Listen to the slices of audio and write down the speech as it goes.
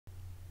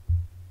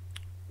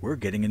We're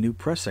getting a new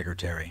press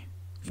secretary.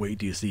 Wait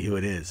till you see who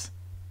it is.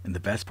 And the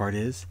best part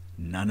is,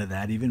 none of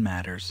that even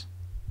matters.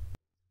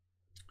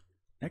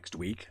 Next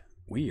week,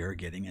 we are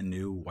getting a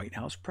new White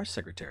House press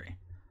secretary.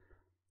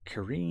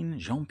 Karine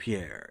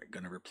Jean-Pierre,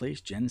 going to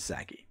replace Jen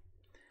Psaki.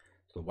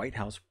 The White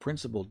House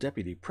Principal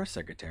Deputy Press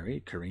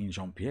Secretary, Karine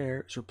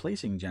Jean-Pierre, is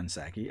replacing Jen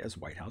Psaki as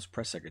White House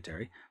Press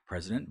Secretary,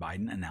 President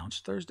Biden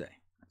announced Thursday.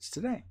 That's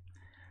today.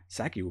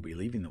 Psaki will be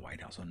leaving the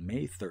White House on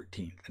May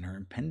 13th, and her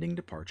impending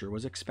departure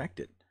was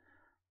expected.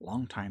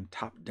 Longtime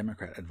top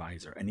Democrat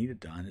advisor Anita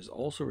Dunn is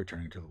also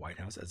returning to the White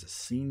House as a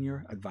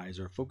senior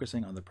advisor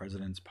focusing on the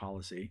president's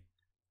policy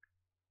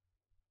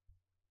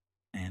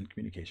and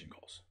communication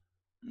goals.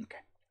 Okay.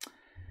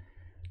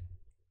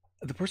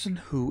 The person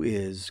who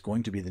is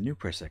going to be the new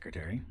press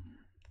secretary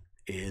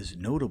is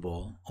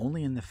notable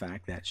only in the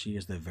fact that she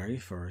is the very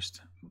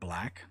first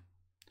black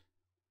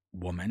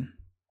woman,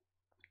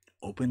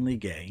 openly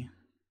gay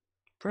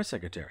press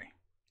secretary.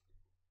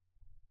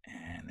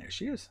 And there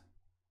she is.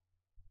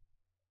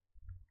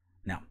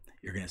 Now,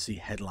 you're going to see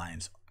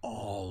headlines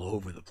all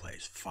over the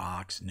place.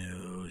 Fox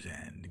News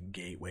and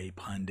Gateway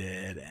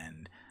Pundit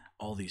and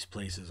all these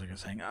places are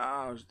saying,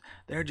 oh,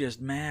 they're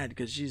just mad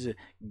because she's a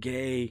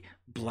gay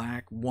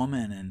black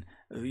woman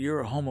and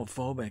you're a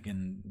homophobic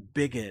and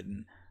bigot.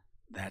 And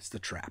that's the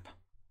trap.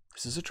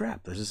 This is a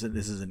trap. This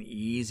is an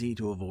easy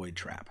to avoid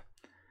trap.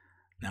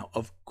 Now,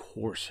 of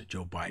course,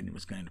 Joe Biden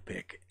was going to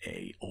pick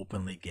a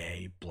openly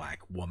gay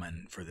black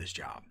woman for this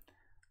job.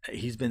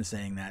 He's been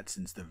saying that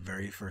since the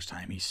very first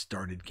time he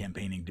started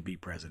campaigning to be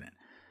president.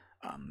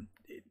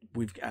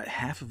 We've got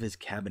half of his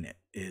cabinet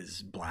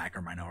is black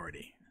or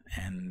minority.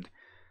 And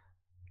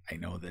I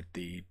know that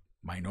the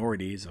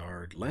minorities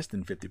are less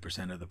than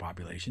 50% of the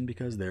population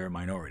because they're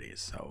minorities.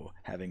 So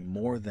having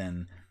more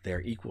than their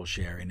equal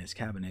share in his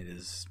cabinet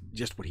is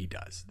just what he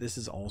does. This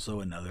is also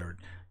another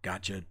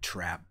gotcha,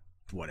 trap,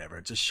 whatever.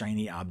 It's a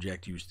shiny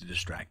object used to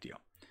distract you.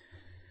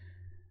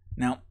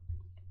 Now,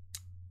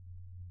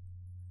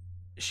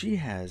 she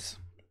has,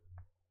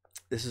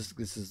 this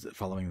is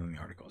following the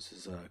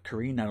articles.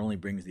 Karine not only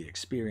brings the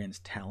experience,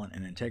 talent,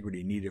 and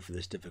integrity needed for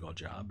this difficult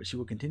job, but she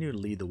will continue to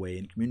lead the way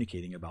in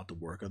communicating about the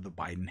work of the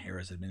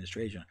Biden-Harris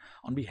administration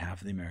on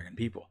behalf of the American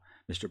people.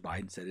 Mr.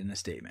 Biden said in a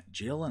statement,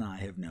 Jill and I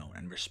have known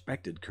and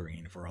respected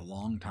Karine for a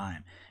long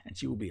time, and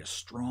she will be a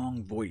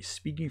strong voice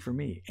speaking for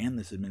me and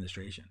this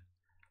administration.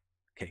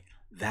 Okay,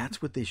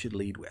 that's what they should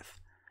lead with.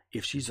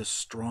 If she's a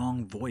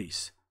strong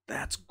voice,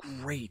 that's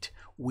great.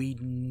 We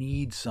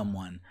need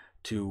someone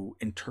to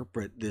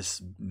interpret this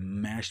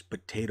mashed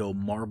potato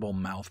marble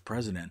mouth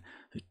president,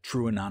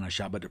 true Anana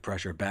Shabbat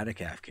Depression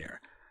Batacaf care.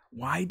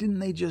 Why didn't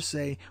they just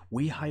say,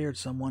 we hired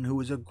someone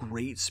who is a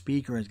great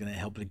speaker and is going to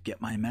help to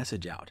get my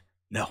message out?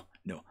 No.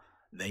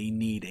 They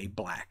need a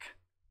black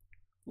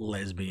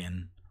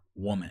lesbian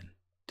woman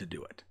to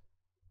do it.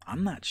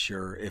 I'm not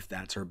sure if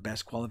that's her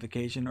best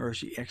qualification or if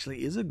she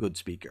actually is a good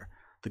speaker.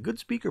 The good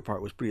speaker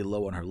part was pretty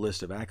low on her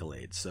list of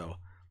accolades, so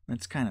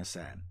that's kind of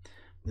sad.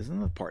 There's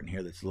another part in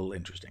here that's a little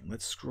interesting.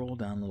 Let's scroll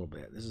down a little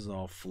bit. This is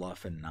all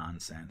fluff and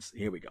nonsense.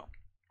 Here we go.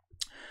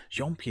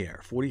 Jean-Pierre,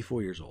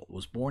 44 years old,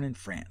 was born in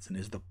France and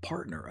is the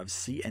partner of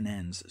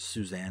CNN's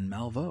Suzanne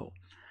Malveaux.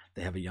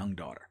 They have a young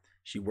daughter.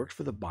 She worked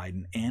for the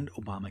Biden and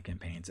Obama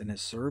campaigns and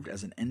has served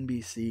as an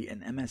NBC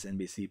and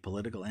MSNBC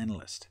political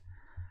analyst.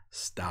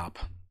 Stop.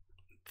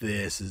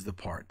 This is the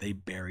part they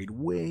buried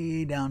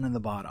way down in the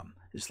bottom.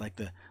 It's like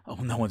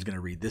no one's going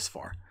to read this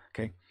far.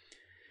 Okay.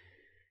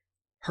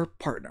 Her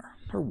partner,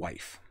 her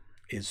wife,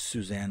 is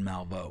Suzanne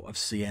Malveaux of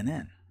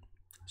CNN.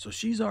 So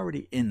she's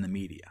already in the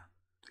media,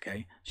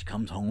 okay? She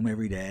comes home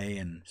every day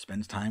and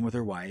spends time with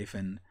her wife,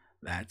 and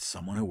that's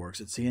someone who works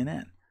at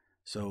CNN.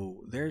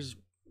 So there's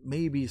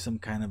maybe some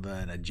kind of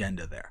an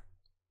agenda there,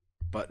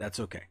 but that's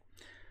okay.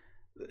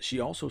 She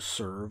also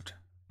served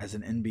as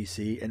an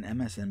NBC and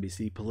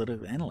MSNBC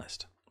political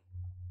analyst.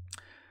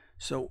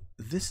 So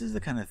this is the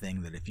kind of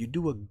thing that if you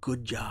do a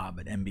good job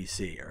at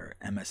NBC or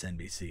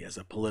MSNBC as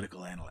a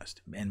political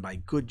analyst, and by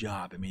good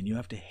job, I mean you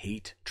have to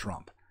hate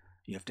Trump.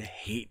 You have to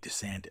hate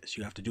DeSantis.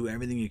 You have to do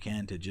everything you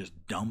can to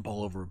just dump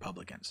all over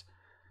Republicans.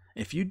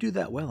 If you do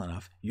that well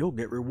enough, you'll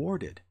get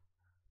rewarded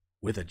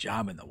with a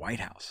job in the White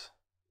House.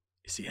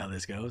 You see how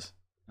this goes?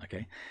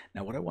 Okay.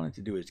 Now what I wanted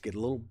to do is get a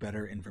little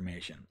better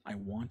information. I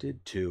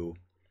wanted to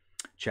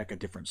check a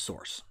different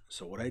source.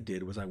 So what I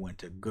did was I went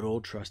to good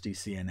old trusty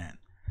CNN.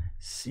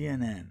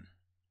 CNN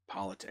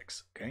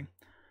politics, okay?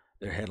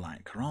 Their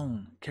headline,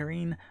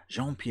 Karine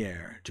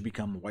Jean-Pierre to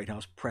become White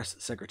House press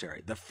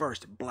secretary, the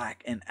first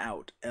black and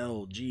out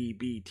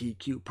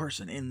LGBTQ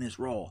person in this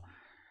role.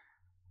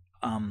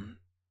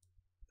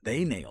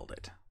 They nailed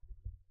it.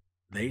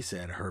 They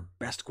said her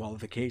best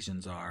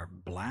qualifications are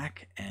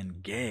black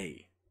and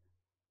gay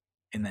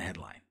in the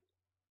headline.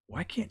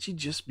 Why can't she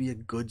just be a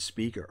good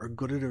speaker or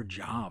good at her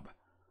job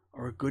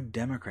or a good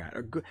Democrat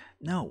or good?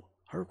 No.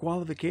 Her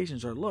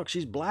qualifications are, look,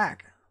 she's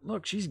black.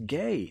 Look, she's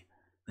gay.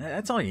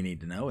 That's all you need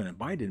to know in a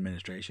Biden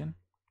administration.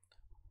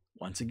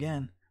 Once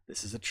again,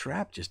 this is a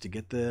trap just to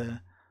get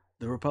the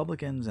the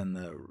Republicans and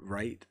the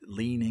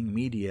right-leaning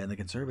media and the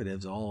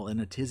conservatives all in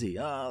a tizzy.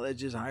 Oh, they're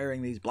just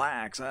hiring these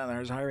blacks. Oh, they're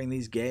just hiring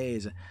these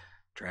gays.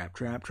 Trap,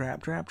 trap,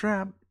 trap, trap,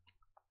 trap.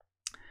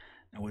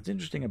 Now, what's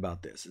interesting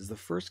about this is the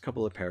first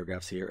couple of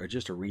paragraphs here are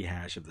just a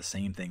rehash of the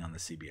same thing on the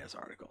CBS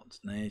article.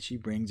 She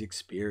brings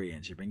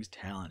experience, she brings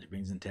talent, she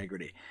brings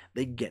integrity.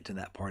 They get to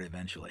that part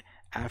eventually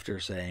after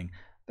saying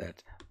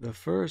that the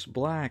first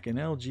black and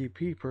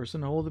LGBT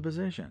person to hold the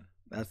position.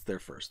 That's their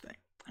first thing.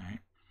 All right.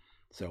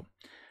 So,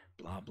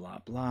 blah, blah,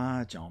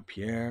 blah.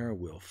 Jean-Pierre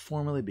will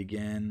formally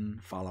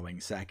begin following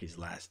Psaki's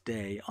last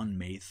day on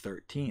May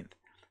 13th.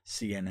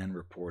 CNN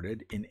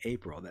reported in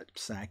April that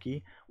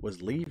Psaki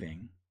was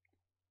leaving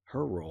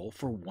her role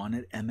for one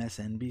at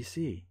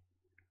MSNBC.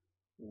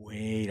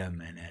 Wait a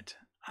minute.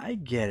 I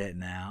get it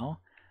now.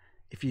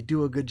 If you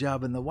do a good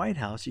job in the White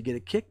House, you get a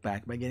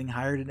kickback by getting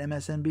hired at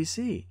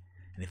MSNBC.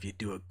 And if you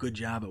do a good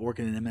job at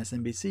working at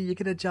MSNBC, you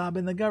get a job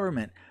in the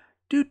government.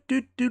 Doot,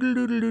 doot, doot,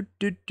 doot, doot,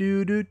 doot,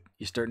 doot, doot.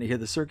 You starting to hear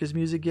the circus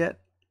music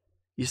yet?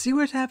 You see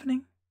what's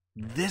happening?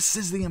 This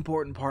is the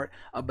important part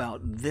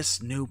about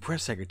this new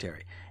press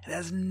secretary. It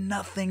has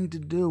nothing to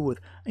do with,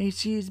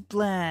 she's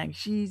black,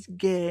 she's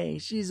gay,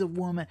 she's a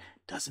woman.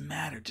 Doesn't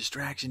matter.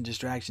 Distraction,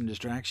 distraction,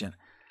 distraction.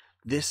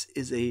 This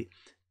is a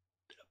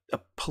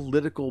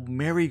political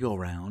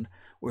merry-go-round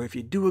where if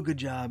you do a good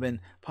job in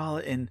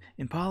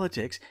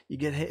politics, you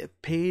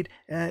get paid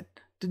at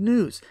the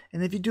news.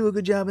 And if you do a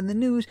good job in the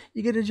news,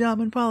 you get a job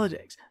in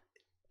politics.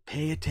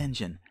 Pay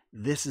attention.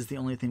 This is the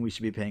only thing we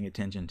should be paying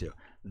attention to.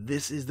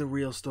 This is the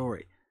real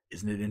story.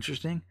 Isn't it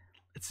interesting?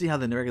 Let's see how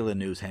the regular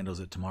news handles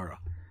it tomorrow.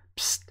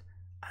 Psst,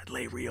 I'd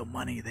lay real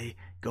money. They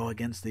go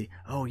against the,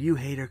 you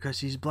hate her because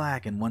she's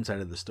black in one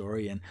side of the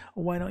story, and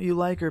why don't you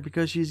like her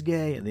because she's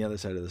gay in the other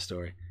side of the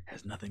story.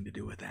 Has nothing to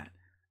do with that.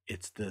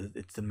 It's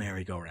the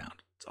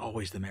merry-go-round. It's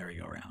always the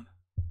merry-go-round.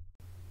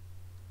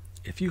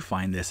 If you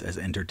find this as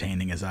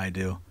entertaining as I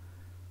do,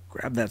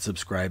 grab that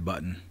subscribe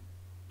button.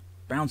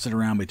 Bounce it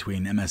around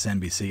between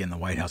MSNBC and the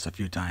White House a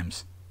few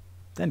times.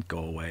 Then go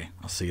away.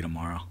 I'll see you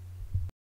tomorrow.